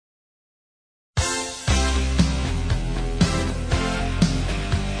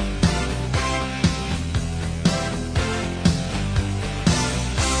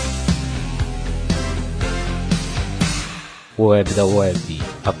Web da Web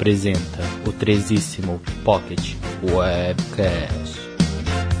apresenta o 13º Pocket Webcast.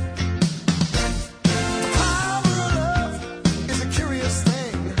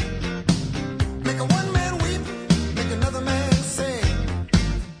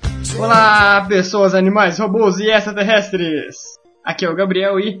 Olá, pessoas, animais, robôs e extraterrestres! Aqui é o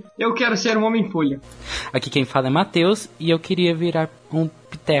Gabriel e eu quero ser um homem-folha. Aqui quem fala é Matheus e eu queria virar um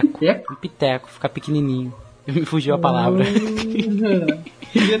piteco. Piteco? Um piteco, ficar pequenininho. Me fugiu a palavra.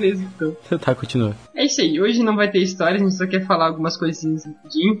 Beleza, então. Tá, continua. É isso aí, hoje não vai ter história, a gente só quer falar algumas coisinhas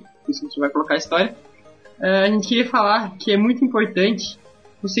rapidinho, por isso a gente vai colocar a história. A gente queria falar que é muito importante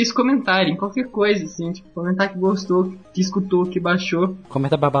vocês comentarem qualquer coisa, assim, tipo, comentar que gostou, que escutou, que baixou.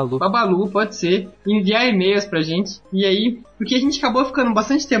 Comenta Babalu. Babalu, pode ser. Enviar e-mails pra gente. E aí, porque a gente acabou ficando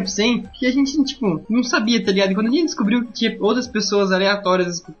bastante tempo sem, porque a gente, tipo, não sabia, tá ligado? E quando a gente descobriu que tinha outras pessoas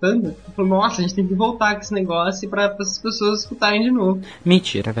aleatórias escutando, a gente falou, nossa, a gente tem que voltar com esse negócio pra essas pessoas escutarem de novo.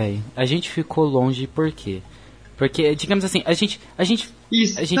 Mentira, velho. A gente ficou longe por quê? Porque, digamos assim, a gente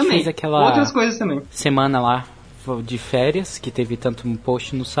Isso, a gente também. fez aquela Outras coisas também. semana lá de férias, que teve tanto um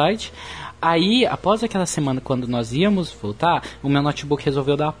post no site. Aí, após aquela semana, quando nós íamos voltar, o meu notebook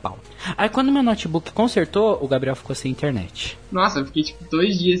resolveu dar pau. Aí, quando o meu notebook consertou, o Gabriel ficou sem internet. Nossa, eu fiquei, tipo,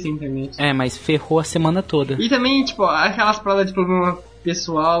 2 dias sem internet. É, mas ferrou a semana toda. E também, tipo, aquelas paradas de problema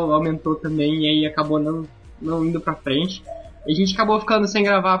pessoal aumentou também, e aí acabou não indo pra frente. A gente acabou ficando sem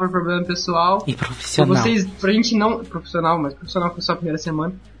gravar por problema pessoal. E profissional. Pra gente não... Profissional, mas profissional foi só a primeira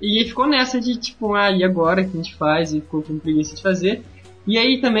semana. E ficou nessa de, tipo, e agora que a gente faz? E ficou com preguiça de fazer. E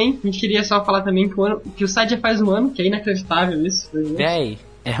aí também, a gente queria só falar também que o site já faz um ano, que é inacreditável isso. Véi,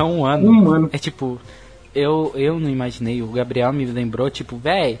 é um ano. Um ano. É tipo... Eu não imaginei, o Gabriel me lembrou, tipo,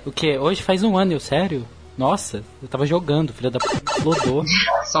 véi, o que? Hoje faz um ano, eu sério? Nossa, eu tava jogando, filho da p***, explodou.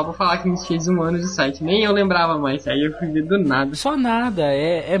 Só pra falar que a gente fez um ano de site, nem eu lembrava mais, aí eu fui ver do nada. Só nada,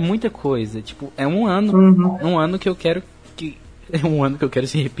 é muita coisa, tipo, é um ano, um ano que eu quero que... É um ano que eu quero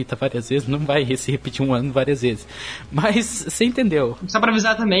se repita várias vezes, não vai se repetir um ano várias vezes. Mas, você entendeu. Só pra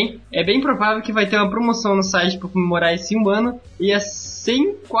avisar também, é bem provável que vai ter uma promoção no site pra comemorar esse um ano e as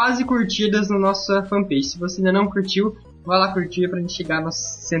 100 quase curtidas na nossa fanpage. Se você ainda não curtiu, vai lá curtir pra gente chegar no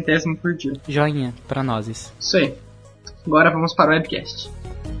 100º curtido. Joinha pra nós. Isso aí. Agora vamos para o webcast.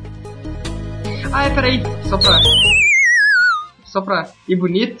 Peraí, só pra ir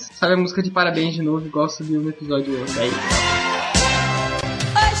bonito, sabe a música de parabéns de novo, igual subiu no episódio 8. Aí.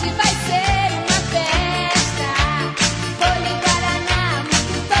 Hoje vai ser uma festa, Poli Guaraná,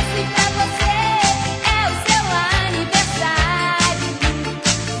 muito doce pra você, é o seu aniversário.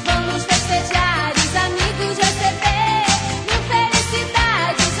 Vamos festejar, os amigos receber, mil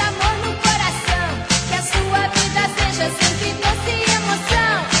felicidades, amor no coração, que a sua vida seja sempre doce e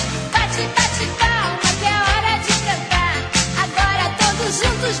emoção. Bate, bate palma, que é hora de cantar, agora todos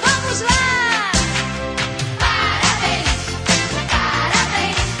juntos vamos lá.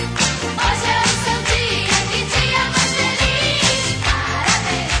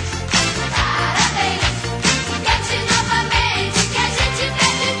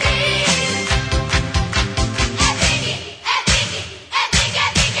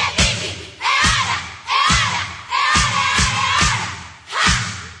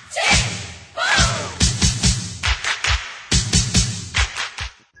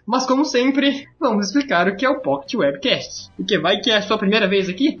 Mas como sempre, vamos explicar o que é o Pocket Webcast. Porque vai que é a sua primeira vez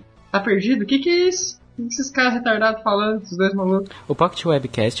aqui? Tá perdido? O que é isso? O que esses caras retardados falando, esses dois malucos? O Pocket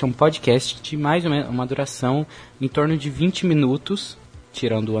Webcast é um podcast de mais ou menos uma duração em torno de 20 minutos,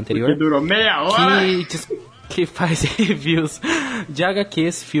 tirando o anterior. Porque durou meia hora! Que faz reviews de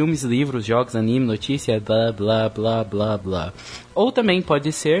HQs, filmes, livros, jogos, anime, notícias, blá blá blá blá blá. Ou também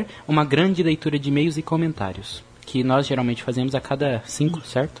pode ser uma grande leitura de e-mails e comentários, que nós geralmente fazemos a cada 5,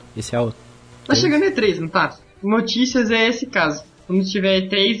 certo? Esse é o... Tá chegando E3, não tá? Notícias é esse caso. Quando tiver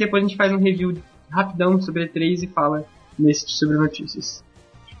E3, depois a gente faz um review rapidão sobre E3 e fala sobre notícias.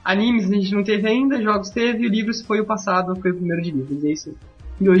 Animes a gente não teve ainda, jogos teve, livros foi o passado, foi o primeiro de livros, é isso aí.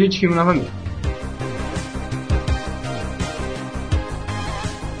 E hoje é de filme novamente.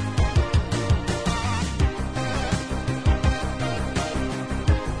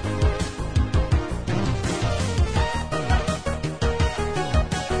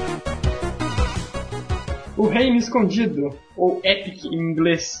 O Reino Escondido, ou Epic em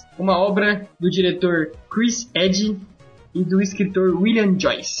inglês, uma obra do diretor Chris Edge e do escritor William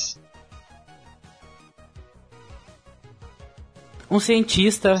Joyce. Um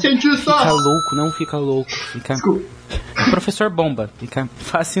cientista Cientistas! fica louco, não fica louco, fica... Desculpa. O professor Bomba fica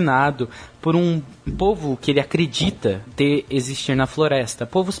fascinado por um povo que ele acredita ter existir na floresta.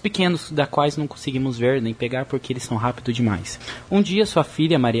 Povos pequenos, da quais não conseguimos ver nem pegar porque eles são rápidos demais. Um dia sua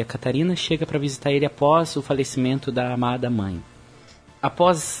filha, Maria Catarina, chega para visitar ele após o falecimento da amada mãe.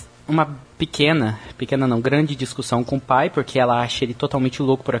 Após uma grande discussão com o pai, porque ela acha ele totalmente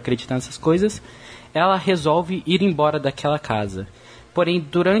louco por acreditar nessas coisas, ela resolve ir embora daquela casa. Porém,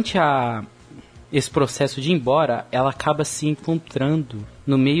 durante esse processo de ir embora, ela acaba se encontrando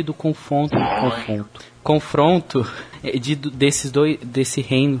no meio do confronto desse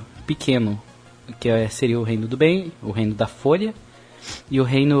reino pequeno, que seria o reino do bem, o reino da folha e o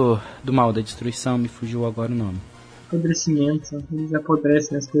reino do mal, da destruição. Me fugiu agora o nome. Apodrecimento, eles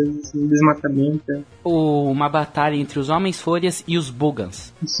apodrecem as coisas, assim, desmatamento. Uma batalha entre os Homens-Folhas e os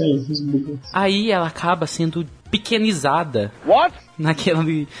Bugans. Isso aí, os bugs. Aí ela acaba sendo pequenizada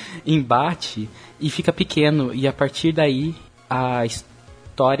naquele embate e fica pequeno. E a partir daí a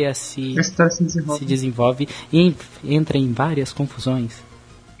história se desenvolve e entra em várias confusões.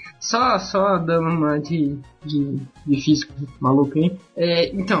 Só dando uma de físico maluco aí.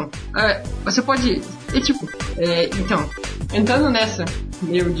 Você pode... entrando nessa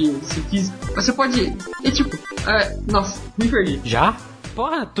meio de físico, você pode... nossa, me perdi. Já?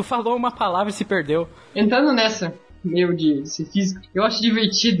 Porra, tu falou uma palavra e se perdeu. Entrando nessa meio de físico, eu acho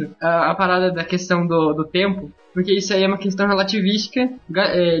divertido a parada da questão do tempo, porque isso aí é uma questão relativística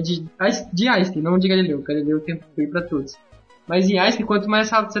de Einstein, não de Galileu. Galileu o tempo foi pra todos. Mas em Einstein, quanto mais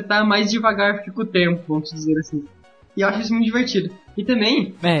rápido você tá, mais devagar fica o tempo, vamos dizer assim. E eu acho isso muito divertido. E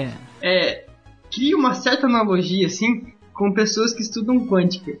também, cria uma certa analogia, assim, com pessoas que estudam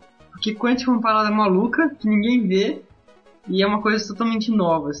quântica. Porque quântica é uma parada maluca, que ninguém vê, e é uma coisa totalmente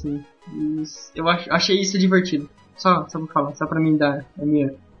nova, assim. E eu achei isso divertido. Só pra falar, só pra mim dar a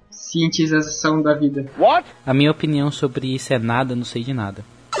minha cientização da vida. What? A minha opinião sobre isso é nada, não sei de nada.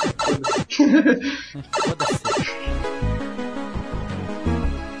 Foda-se.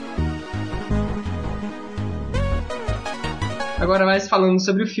 Agora, mais falando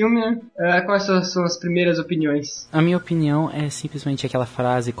sobre o filme, né? Quais são as primeiras opiniões? A minha opinião é simplesmente aquela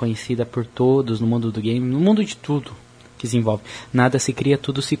frase conhecida por todos no mundo do game, no mundo de tudo que se envolve. Nada se cria,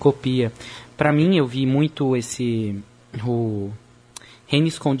 tudo se copia. Pra mim, eu vi muito o Reino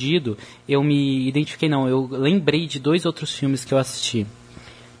Escondido, eu me identifiquei, eu lembrei de 2 outros filmes que eu assisti,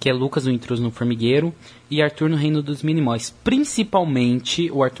 que é Lucas, o Intruso no Formigueiro, e Arthur no Reino dos Minimóis.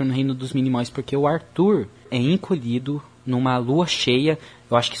 Principalmente o Arthur no Reino dos Minimóis, porque o Arthur é encolhido numa lua cheia,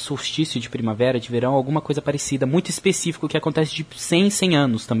 eu acho que solstício de primavera, de verão, alguma coisa parecida, muito específico, que acontece de 100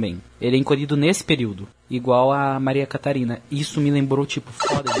 anos também. Ele é encolhido nesse período, igual a Maria Catarina. Isso me lembrou,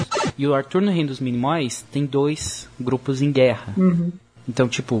 foda isso. E o Arthur no Reino dos Minimóis tem 2 grupos em guerra. Uhum. Então,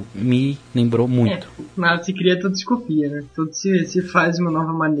 me lembrou muito. Nada se cria, tudo se copia, né? Tudo se faz de uma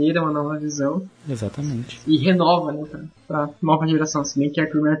nova maneira, uma nova visão. Exatamente. E renova, né? Pra nova geração, se bem que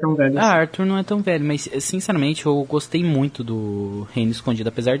Arthur não é tão velho assim. Arthur não é tão velho, mas, sinceramente, eu gostei muito do Reino Escondido.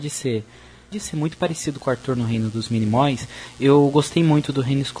 Apesar de ser muito parecido com o Arthur no Reino dos Minimóis, eu gostei muito do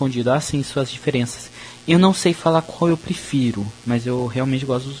Reino Escondido. Há, sim, suas diferenças. Eu não sei falar qual eu prefiro, mas eu realmente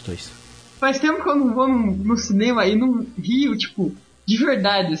gosto dos 2. Faz tempo que eu não vou no cinema e não rio, de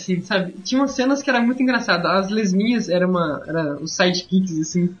verdade, assim, sabe? Tinha umas cenas que era muito engraçado. As lesminhas eram os sidekicks,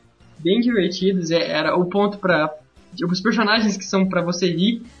 assim, bem divertidos. Era o ponto pra... os personagens que são pra você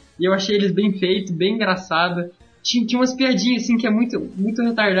rir. E eu achei eles bem feitos, bem engraçado. Tinha umas piadinhas, assim, que é muito, muito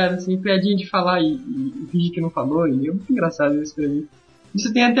retardado, assim. Piadinha de falar e fingir que não falou. E é muito engraçado isso pra mim.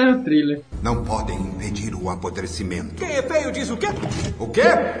 Isso tem até no trailer. Não podem impedir o apodrecimento. Quem é feio diz o quê? O quê?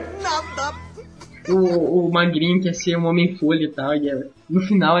 Nada. O Magrinho quer ser um homem-folha e tal, e no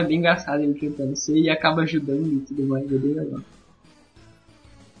final é bem engraçado ele tentando ser e acaba ajudando e tudo mais, é bem legal.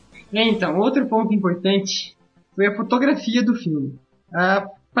 Então, outro ponto importante foi a fotografia do filme.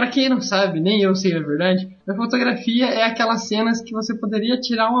 Pra quem não sabe, nem eu sei na verdade, a fotografia é aquelas cenas que você poderia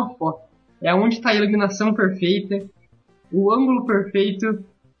tirar uma foto. É onde está a iluminação perfeita, o ângulo perfeito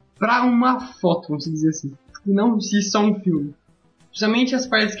pra uma foto, vamos dizer assim. E não se só um filme. Principalmente as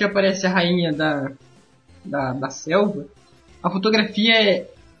partes que aparece a rainha da selva, a fotografia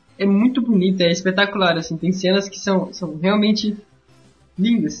é muito bonita, é espetacular, assim, tem cenas que são realmente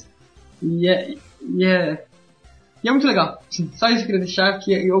lindas. E é muito legal. Assim, só isso que eu queria deixar,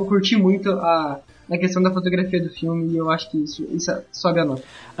 que eu curti muito a questão da fotografia do filme e eu acho que isso sobe a nota.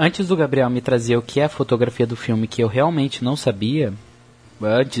 Antes do Gabriel me trazer o que é a fotografia do filme, que eu realmente não sabia,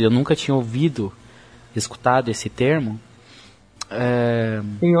 antes eu nunca tinha escutado esse termo,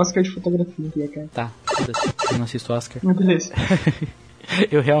 Tem Oscar de fotografia aqui, cara. Tá, foda-se, eu não assisto Oscar. Mas beleza.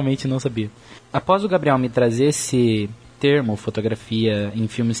 Eu realmente não sabia. Após o Gabriel me trazer esse termo, fotografia, em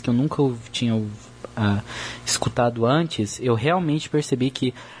filmes que eu nunca tinha escutado antes, eu realmente percebi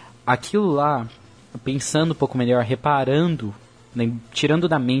que aquilo lá, pensando um pouco melhor, reparando, né, tirando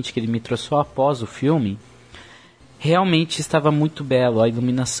da mente que ele me trouxe só após o filme, realmente estava muito belo. A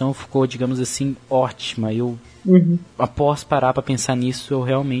iluminação ficou, digamos assim, ótima. Eu, após parar para pensar nisso, eu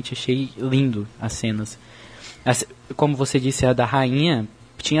realmente achei lindo as cenas. Como você disse, a da rainha,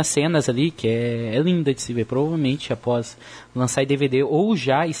 tinha cenas ali que é linda de se ver. Provavelmente após lançar em DVD, ou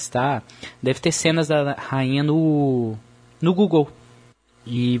já está, deve ter cenas da rainha no Google.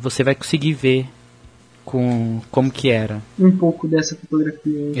 E você vai conseguir ver como que era. Um pouco dessa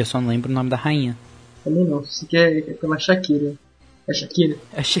fotografia aí. Eu só não lembro o nome da rainha. Também não, isso aqui é pela Shakira. É Shakira?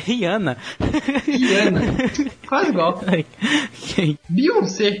 Achei Rihanna. Rihanna. Quase igual. Ai,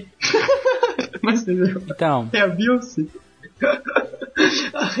 Beyoncé. Mas entendeu? então, É a Beyoncé.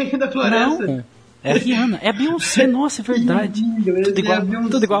 A rainha da floresta. não, é a Rihanna. É a Beyoncé, nossa, é verdade. Em inglês Tudo igual, é a Beyoncé.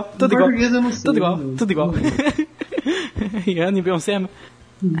 tudo igual, tudo Em igual. português eu não sei. Tudo igual, Não. tudo igual. Rihanna e Beyoncé,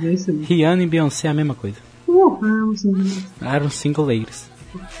 É isso aí. Rihanna e Beyoncé é a mesma coisa. Vamos. Eram single ladies.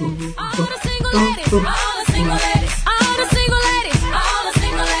 All the single ladies, all the single ladies, all the single ladies, all the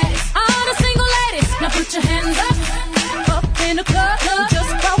single ladies, all the single ladies. Now put your hands up in the club. You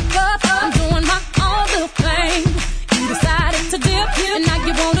just broke up. I'm doing my own little thing. You decided to dip, and now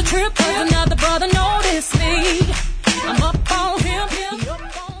you want a trip. 'Cause another brother noticed me. I'm up on him, he up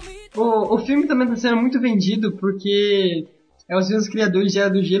on me. O filme também está sendo muito vendido porque é os mesmos criadores de Era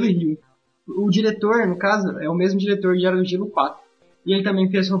do Gelo e Rio. O diretor, no caso, é o mesmo diretor de Era do Gelo 4. E ele também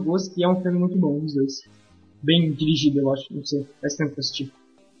fez Robôs, que é um filme muito bom, os dois. Bem dirigido, eu acho, não sei, faz tempo que eu assisti.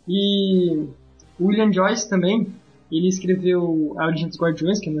 E o William Joyce também, ele escreveu A Origem dos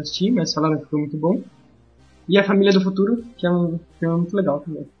Guardiões, que eu não assisti, mas falaram que foi muito bom. E A Família do Futuro, que é um filme muito legal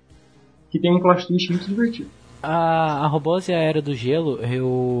também. Que tem um plot twist muito divertido. A Robôs e a Era do Gelo,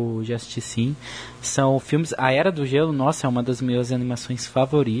 eu já assisti sim. São filmes. A Era do Gelo, nossa, é uma das minhas animações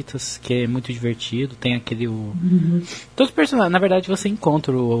favoritas, que é muito divertido. Tem aquele. Todos os personagens. Na verdade, você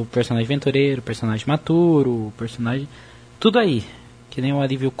encontra o personagem aventureiro, o personagem maturo, o personagem. Tudo aí. Que nem um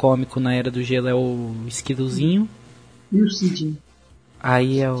alívio cômico na Era do Gelo é o Esquilozinho. E o Cid.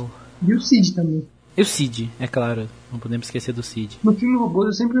 Aí é o. E o Cid também. E o Cid, é claro. Não podemos esquecer do Cid. No filme Robôs,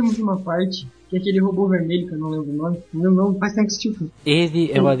 eu sempre lembro de uma parte, que é aquele robô vermelho, que eu não lembro o nome. Não, faz tempo que assisti o filme. Ele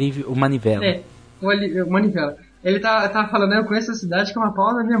é o alívio, o Manivela. É, o Manivela. Ele tá falando, eu conheço a cidade que é uma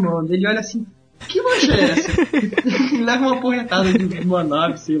palma na minha mão. Ele olha assim, que mancha é essa? Ele leva uma porretada de uma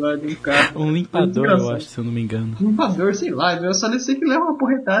nave, sei lá, de um carro. Um limpador, É muito eu acho, se eu não me engano. Limpador, sei lá, eu só sei que leva uma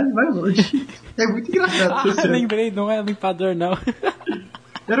porretada e vai longe. É muito engraçado. essa cena. Lembrei, não é limpador, não.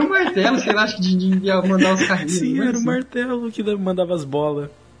 Era um martelo, sei lá, acho que de mandar os carrinhos. Sim, não é era o assim. martelo que mandava as bolas.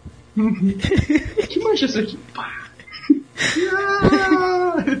 Que mancha é isso aqui? Pá.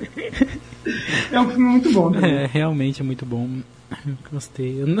 Ah! É um filme muito bom também. É, realmente é muito bom. Eu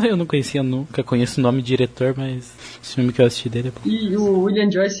gostei. Eu não conhecia nunca, conheço o nome do diretor, mas esse filme que eu assisti dele é bom. E o William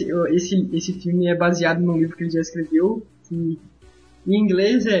Joyce, esse filme é baseado num livro que ele já escreveu, que em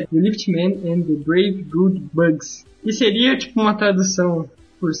inglês é The Liftman and the Brave Good Bugs. E seria tipo uma tradução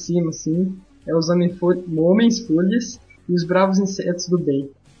por cima, assim, é os homens folhas e os bravos insetos do bem.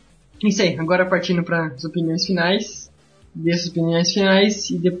 Isso aí, agora partindo para as opiniões finais, dessas opiniões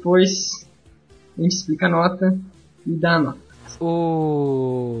finais, e depois a gente explica a nota e dá a nota.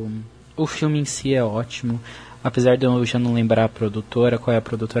 O filme em si é ótimo, apesar de eu já não lembrar a produtora. Qual é a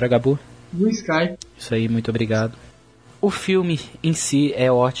produtora, Gabu? Blue Sky. Isso aí, muito obrigado. O filme em si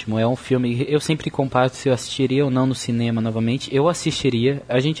é ótimo, é um filme, eu sempre comparo se eu assistiria ou não no cinema novamente. Eu assistiria,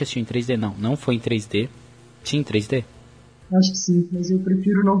 a gente assistiu em 3D, não foi em 3D. Tinha em 3D? Acho que sim, mas eu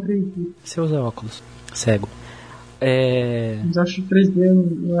prefiro não 3D. Você usa óculos, cego. Mas acho que 3D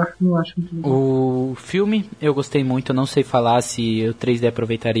eu não acho muito legal. O filme eu gostei muito, eu não sei falar se o 3D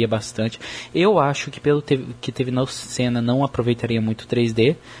aproveitaria bastante. Eu acho que pelo que teve na cena não aproveitaria muito o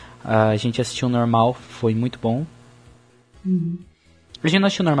 3D. A gente assistiu normal, foi muito bom. A gente não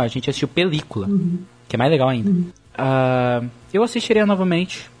assistiu normal, a gente assistiu película, que é mais legal ainda. Eu assistiria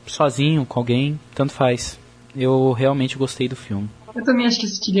novamente, sozinho, com alguém, tanto faz. Eu realmente gostei do filme. Eu também acho que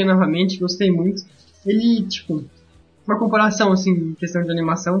assistiria novamente, gostei muito. Ele, tipo, uma comparação, assim, em questão de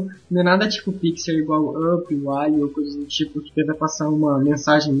animação, não é nada tipo Pixar igual Up, Wall ou coisas do tipo, que tenta passar uma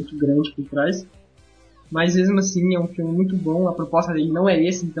mensagem muito grande por trás. Mas mesmo assim, é um filme muito bom, a proposta dele não é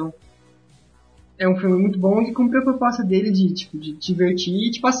esse, então é um filme muito bom que cumpre a proposta dele de, tipo, de divertir e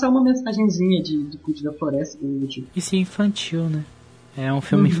de passar uma mensagenzinha de culto da floresta. Tipo. E se infantil, né? É um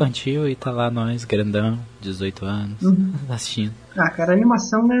filme infantil e tá lá nós, grandão, 18 anos, assistindo. Ah, cara, a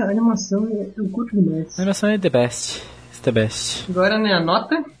animação, né? A animação eu curto demais. A animação é the best. It's the best. Agora, né, a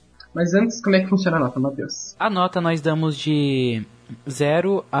nota. Mas antes, como é que funciona a nota, Matheus? A nota nós damos de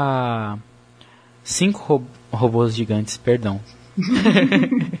 0 a 5 robôs gigantes, perdão.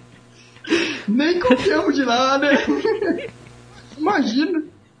 Nem confiamos de nada. Imagina.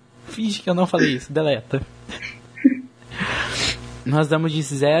 Finge que eu não falei isso, deleta. Nós damos de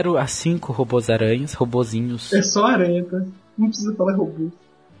 0 a 5 robôs aranhas, robozinhos. É só aranha, tá? Não precisa falar robô.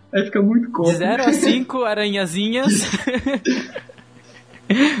 Aí fica muito cômodo. De 0 a 5 aranhazinhas.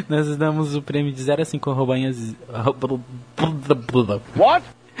 Nós damos o prêmio de 0 a 5 robôs. What?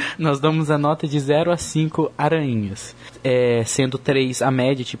 Nós damos a nota de 0 a 5 aranhas. Sendo 3 a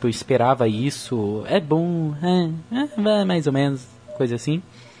média, tipo, eu esperava isso. É bom, mais ou menos, coisa assim.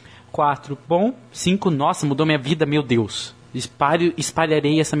 4, bom. 5, nossa, mudou minha vida, meu Deus.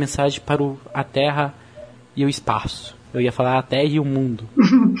 Espalharei essa mensagem para a Terra e o espaço. Eu ia falar a Terra e o mundo,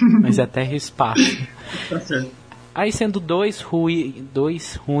 mas é a Terra e o espaço. Tá certo. Aí sendo 2 ruim,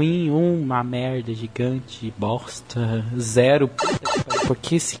 1 uma merda gigante, bosta, 0,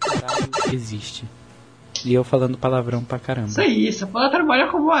 porque esse caralho existe. E eu falando palavrão pra caramba. Isso aí, essa palavra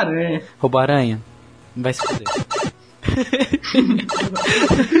trabalha como aranha. Roubo-aranha, vai se foder.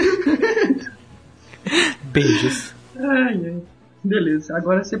 Beijos. Ai. Beleza,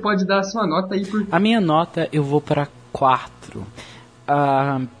 agora você pode dar a sua nota aí por... A minha nota eu vou para 4.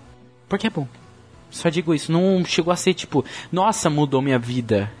 Porque é bom. Só digo isso, não chegou a ser tipo, nossa, mudou minha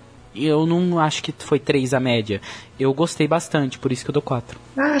vida. Eu não acho que foi 3 a média. Eu gostei bastante, por isso que eu dou 4.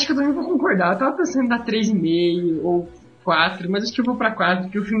 Acho que eu também vou concordar. Eu tava pensando em dar 3,5 ou 4, mas acho que eu vou pra 4,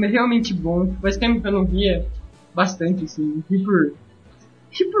 porque o filme é realmente bom. Faz tempo que eu não via bastante, assim. Ri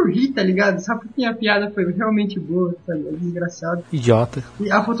por rir, tá ligado? Só porque a piada foi realmente boa, sabe? É desgraçado. Idiota.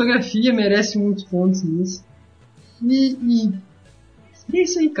 E a fotografia merece muitos pontos nisso. E é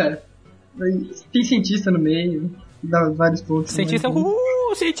isso aí, cara. Tem cientista no meio, dá vários pontos. Cientista,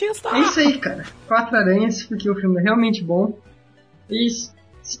 cientista! É isso aí, cara. 4 aranhas, porque o filme é realmente bom. E se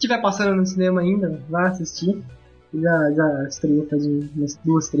estiver passando no cinema ainda, vá assistir. Já estreou faz umas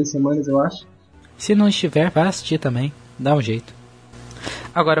 2, 3 semanas, eu acho. Se não estiver, vá assistir também. Dá um jeito.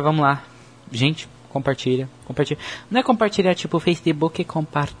 Agora vamos lá. Gente, compartilha. Não é compartilhar tipo Facebook,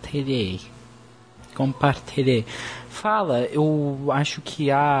 compartilhei. Fala, eu acho que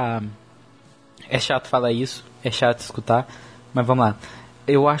é chato falar isso, é chato escutar, mas vamos lá.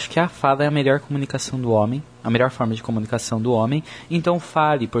 Eu acho que a fala é a melhor comunicação do homem, a melhor forma de comunicação do homem. Então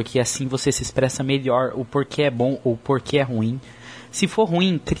fale, porque assim você se expressa melhor o porquê é bom ou o porquê é ruim. Se for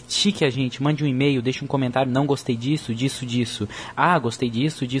ruim, critique a gente, mande um e-mail, deixe um comentário, não gostei disso. Ah, gostei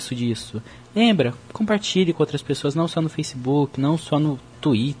disso. Lembra, compartilhe com outras pessoas, não só no Facebook, não só no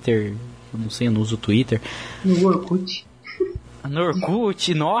Twitter. Eu não sei, eu não uso o Twitter. No Orkut. No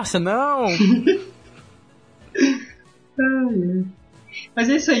Orkut? Nossa, não! Mas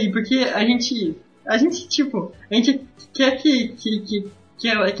é isso aí, porque a gente quer que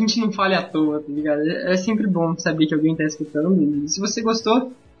a gente não fale à toa, tá ligado? É sempre bom saber que alguém tá escutando. E se você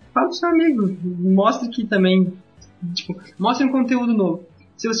gostou, fala pro seu amigo. Mostre que também, mostre um conteúdo novo.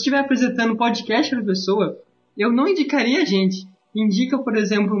 Se você estiver apresentando podcast pra pessoa, eu não indicaria a gente. Indica, por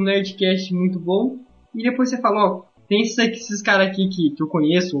exemplo, um Nerdcast muito bom. E depois você fala, tem esses caras aqui que eu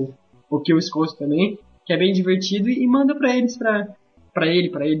conheço, ou que eu escuto também, que é bem divertido, e manda pra eles, pra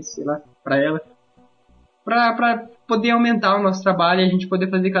ele, sei lá, pra ela. Pra poder aumentar o nosso trabalho e a gente poder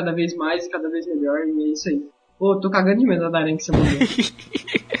fazer cada vez mais e cada vez melhor, e é isso aí. Tô cagando de medo da aranha que você mandou.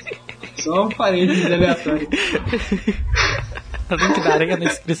 Só um parênteses aleatório. O link da aranha na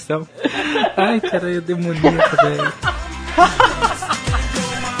descrição. Ai, caralho, demoníaco, velho.